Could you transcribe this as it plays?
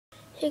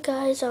Hey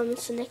guys,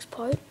 it's the next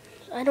part.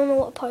 I don't know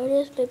what part it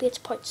is. Maybe it's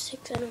part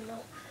 6. I don't know.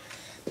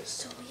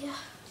 So yeah,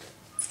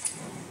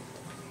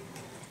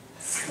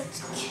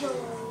 let's kill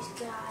all these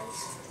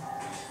guys.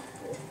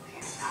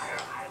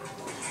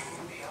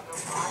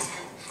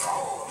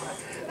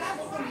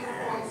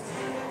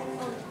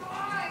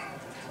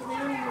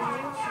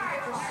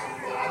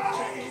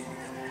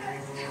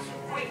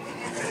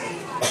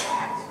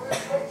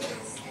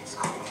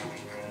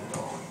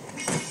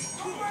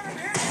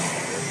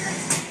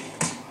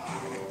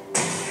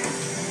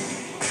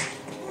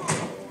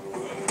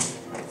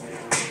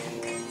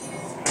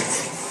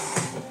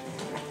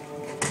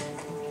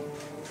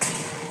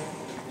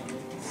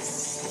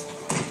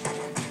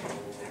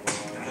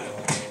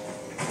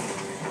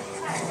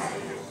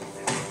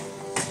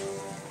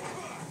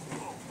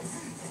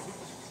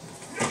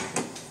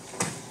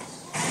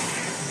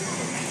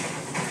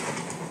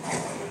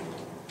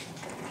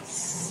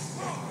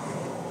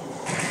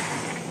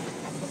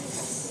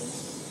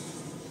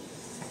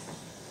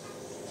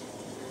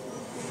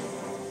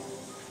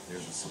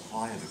 There's a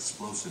supply of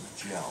explosive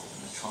gel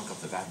in the trunk of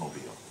the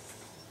Batmobile.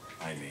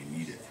 I may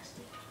need it.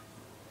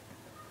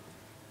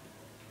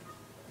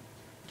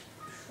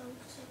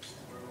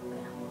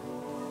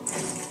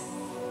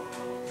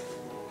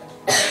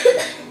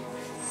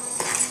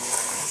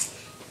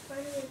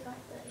 Finally got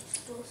the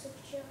explosive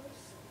gels.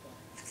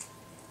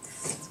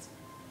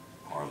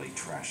 Harley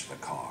trashed the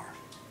car.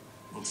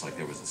 Looks like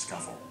there was a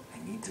scuffle.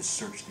 I need to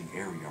search the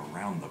area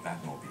around the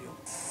Batmobile.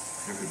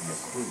 There could be a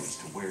clue as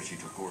to where she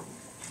took Gordon.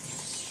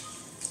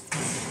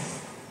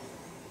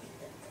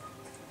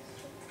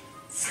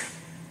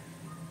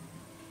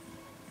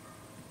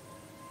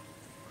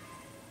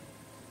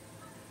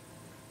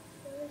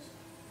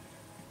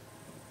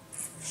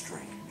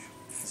 Strange.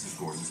 This is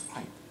Gordon's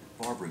pipe.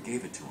 Barbara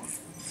gave it to him.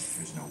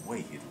 There's no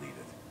way he'd leave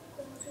it.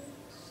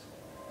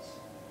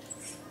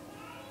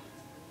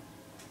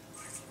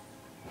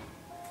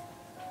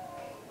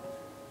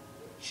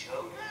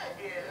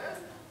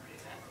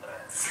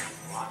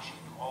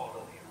 Watching all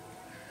of you.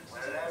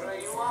 Wherever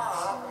you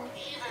are,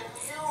 even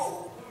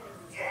you.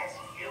 Yes,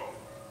 you.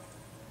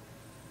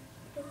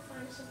 We'll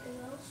find something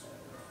else or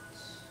not.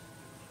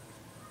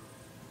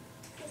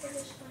 Maybe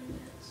just find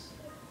that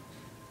stuff.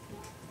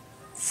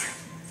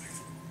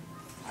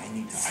 I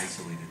need to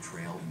isolate a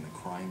trail in the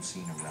crime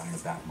scene around the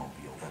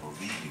Batmobile that'll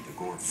lead me to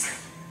Gordon.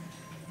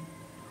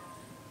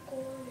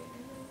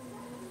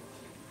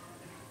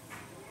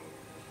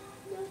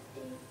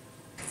 Nothing.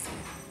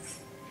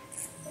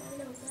 I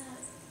know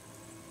that.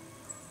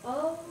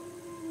 Oh,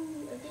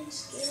 I didn't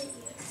scan it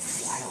yet.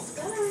 Wild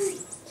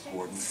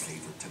Gordon's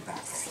favorite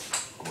tobacco.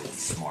 Gordon's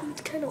smart.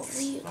 It's kind of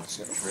weird. Lots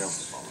of trails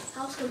to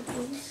follow. House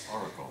please.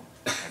 Oracle,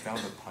 I found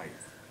a pipe.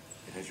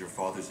 It has your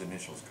father's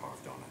initials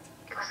carved on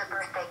it. It was a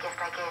birthday gift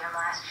I gave him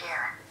last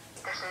year.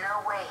 There's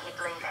no way he'd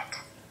leave it.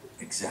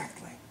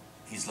 Exactly.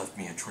 He's left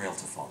me a trail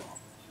to follow.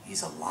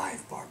 He's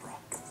alive, Barbara.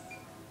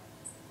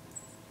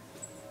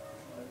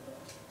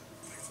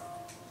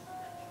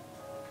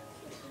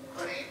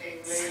 Good evening,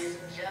 ladies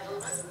and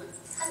gentlemen.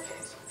 I'm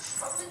getting some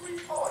troubling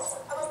reports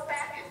of a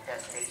bat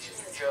infestation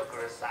in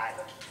Joker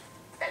Asylum.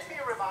 Let me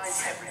remind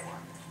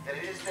everyone that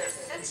it is their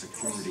The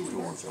security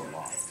doors are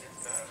locked.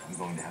 I'm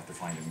going to have to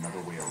find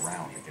another way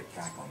around to get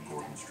back on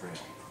Gordon's trail.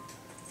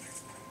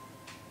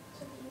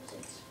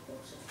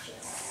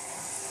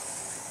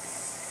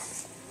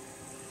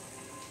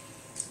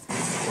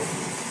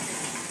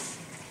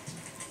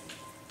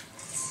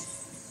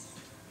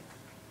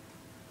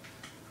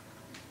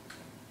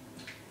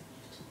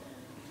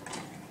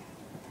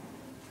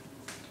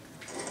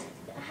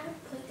 I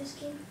haven't played this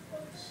game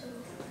before, so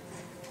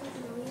I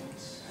don't know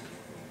yet.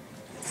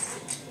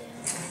 Yeah.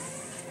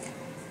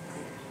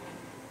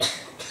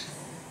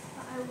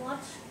 I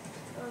watched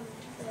the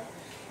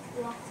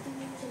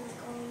walkthroughs and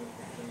like all of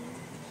the games.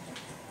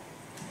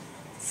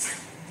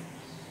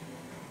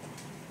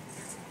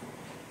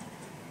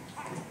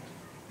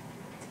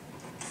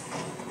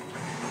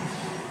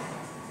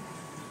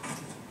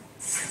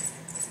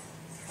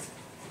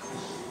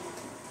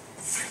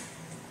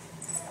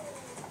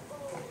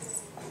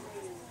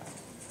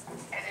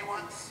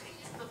 Anyone see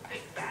the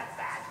big bad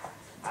bat?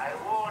 I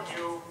warn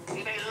you,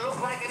 he may look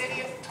like an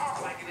idiot,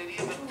 talk like an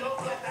idiot, but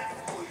don't let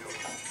that fool you.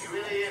 He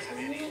really is an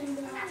idiot.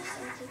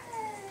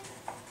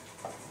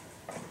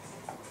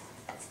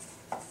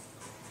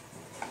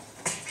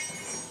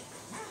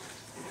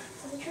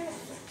 I'm trying to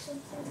fix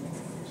something.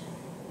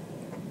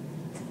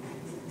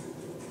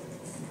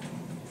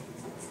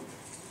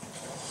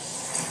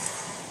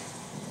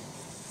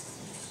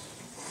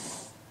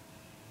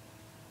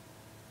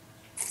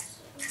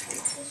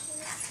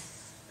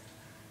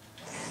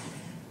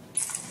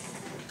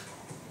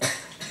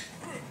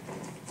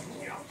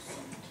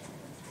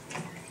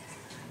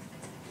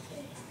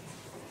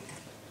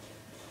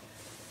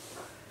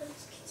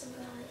 Let's get some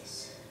guys.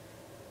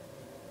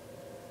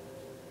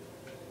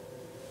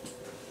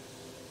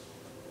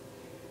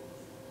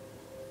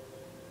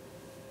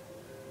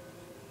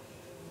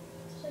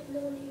 There's like no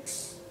one here.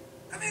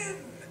 Come in,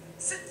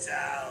 sit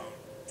down,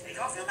 take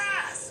off your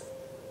mask.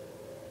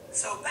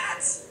 So,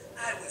 Bats,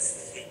 I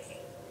was thinking,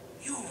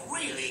 you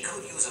really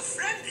could use a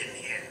friend in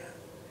here.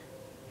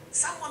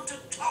 Someone to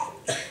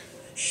talk to,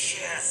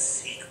 share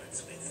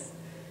secrets with.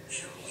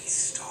 Shall we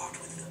start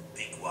with the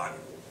big one?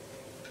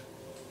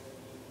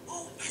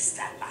 Who is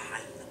that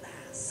behind the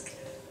mask?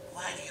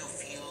 Why do you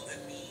feel the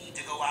need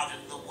to go out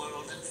into the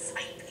world and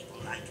fight people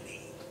like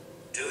me?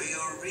 Do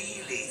you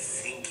really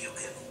think you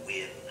can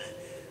win?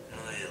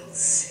 We'll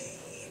see.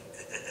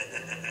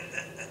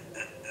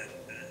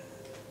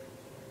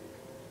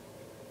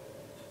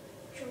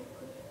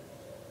 Joker.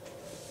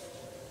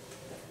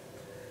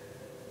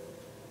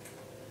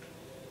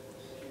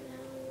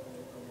 Now I'm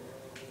gonna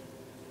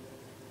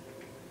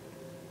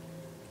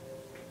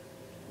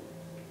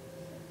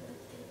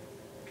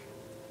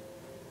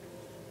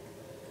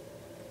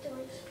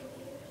doors for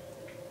here.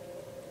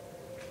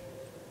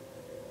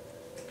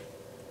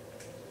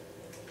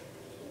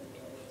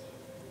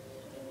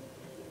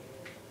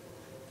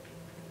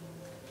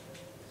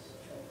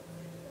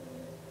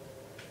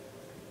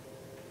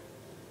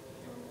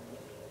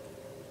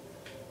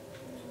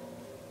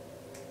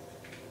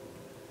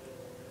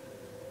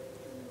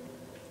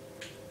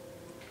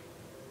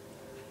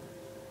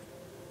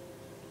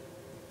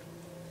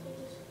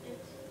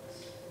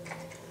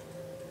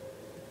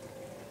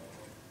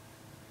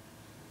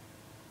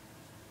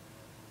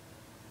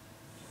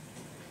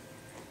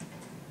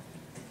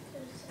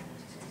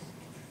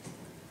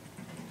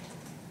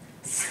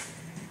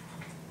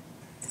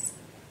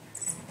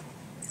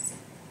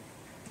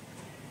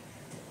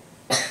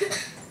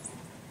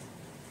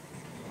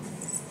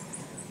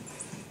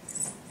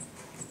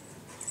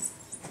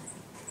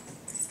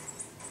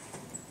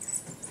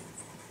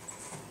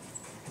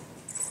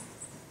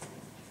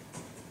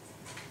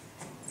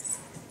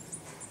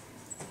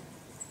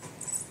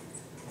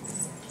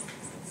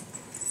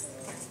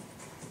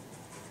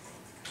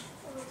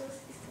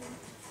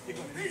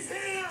 He's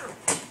here!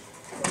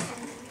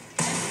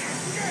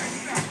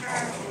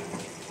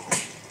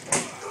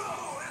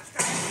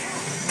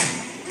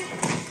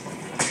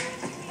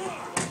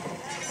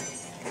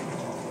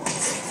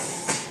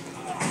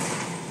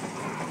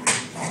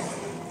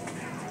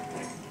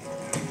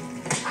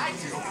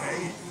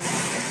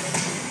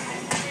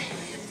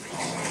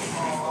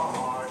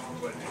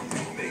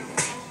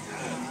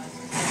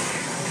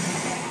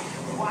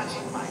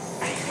 Watching my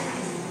face.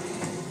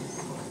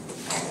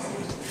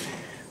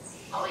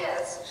 Oh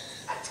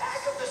yes,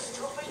 attack of the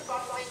stupid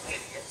bug-like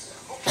idiots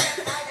who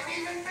can't find an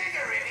even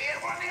bigger idiot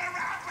running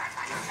around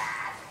like a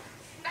mad.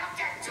 Now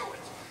get to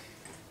it.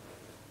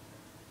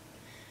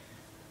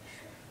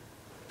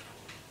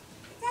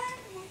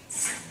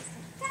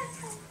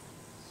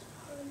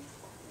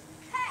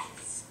 Hey,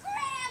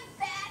 scram,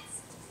 Bats!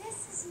 This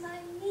is my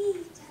me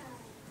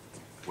time.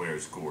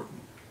 Where's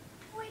Gordon?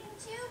 Wouldn't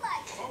you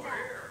like to Over know?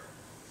 here.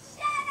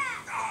 Shut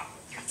up! Ah,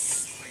 you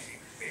crazy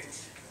bitch.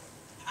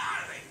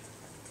 Harley,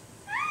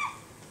 Ah,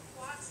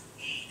 what's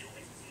he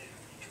doing here?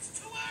 It's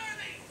too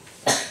early.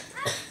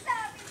 I'm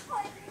sorry,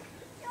 Poison.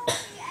 Don't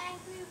be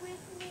angry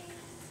with me.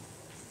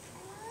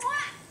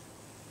 Mwah!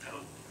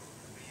 Oh,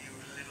 you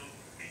little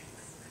minx.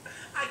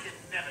 I can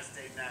never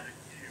stay mad at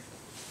you.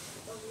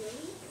 Oh,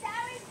 really?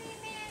 Sorry,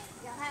 B-Man.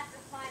 You'll have to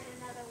find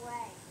another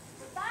way.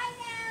 Goodbye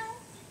now.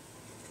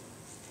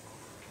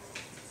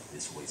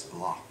 This way's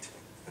blocked.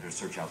 Better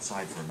search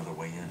outside for another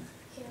way in.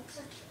 Okay,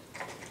 outside.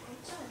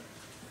 Outside.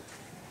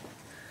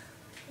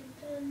 And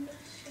then,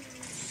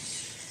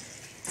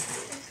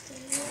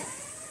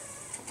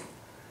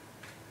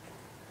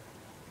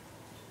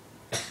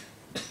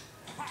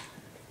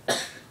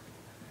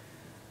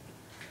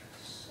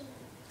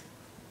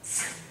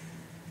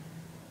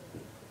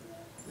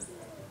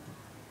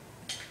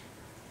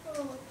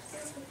 oh,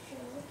 perfect here,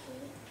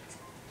 okay.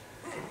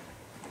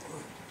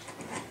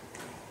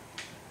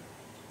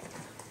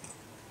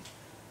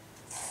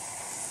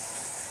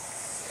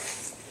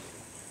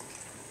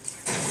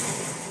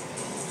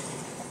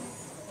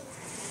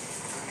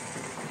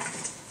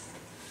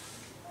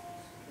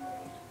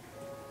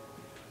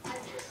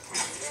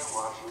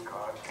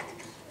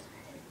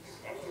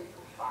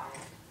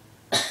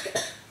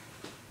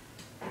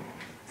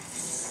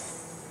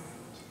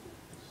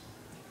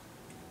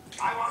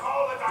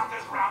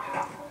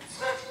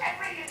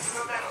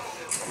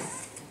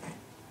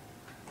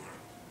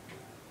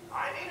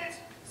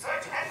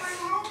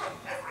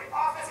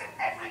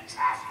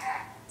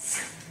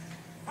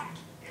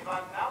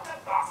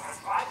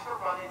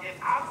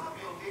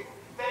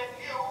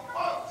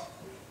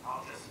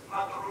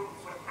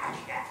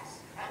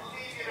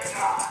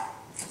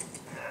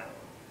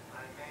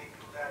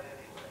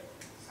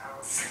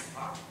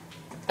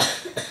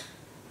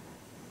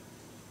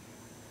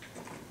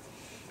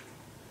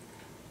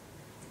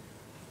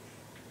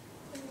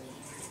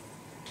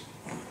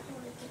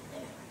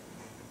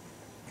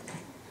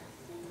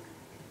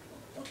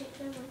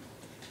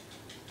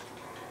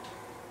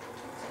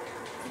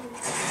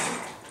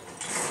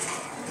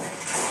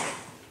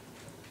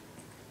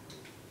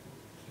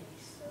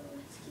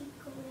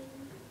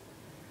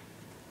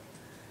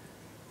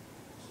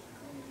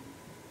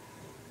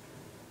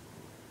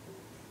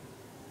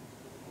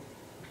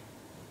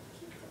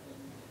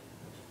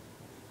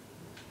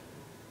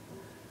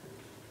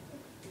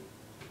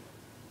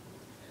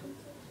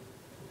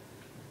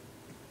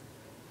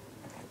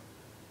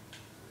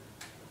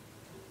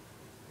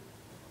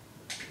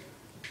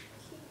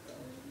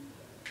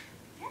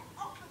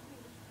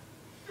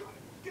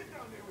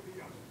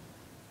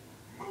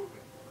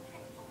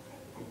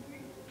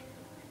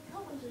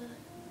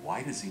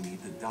 Why does he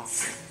need the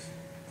doctor?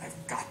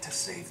 I've got to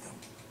save them.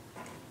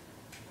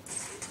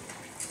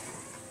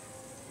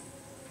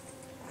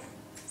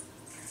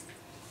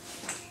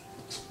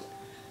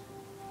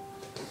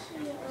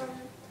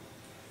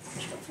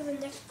 For the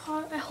next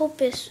part,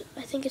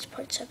 I think it's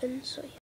part 7, so yeah.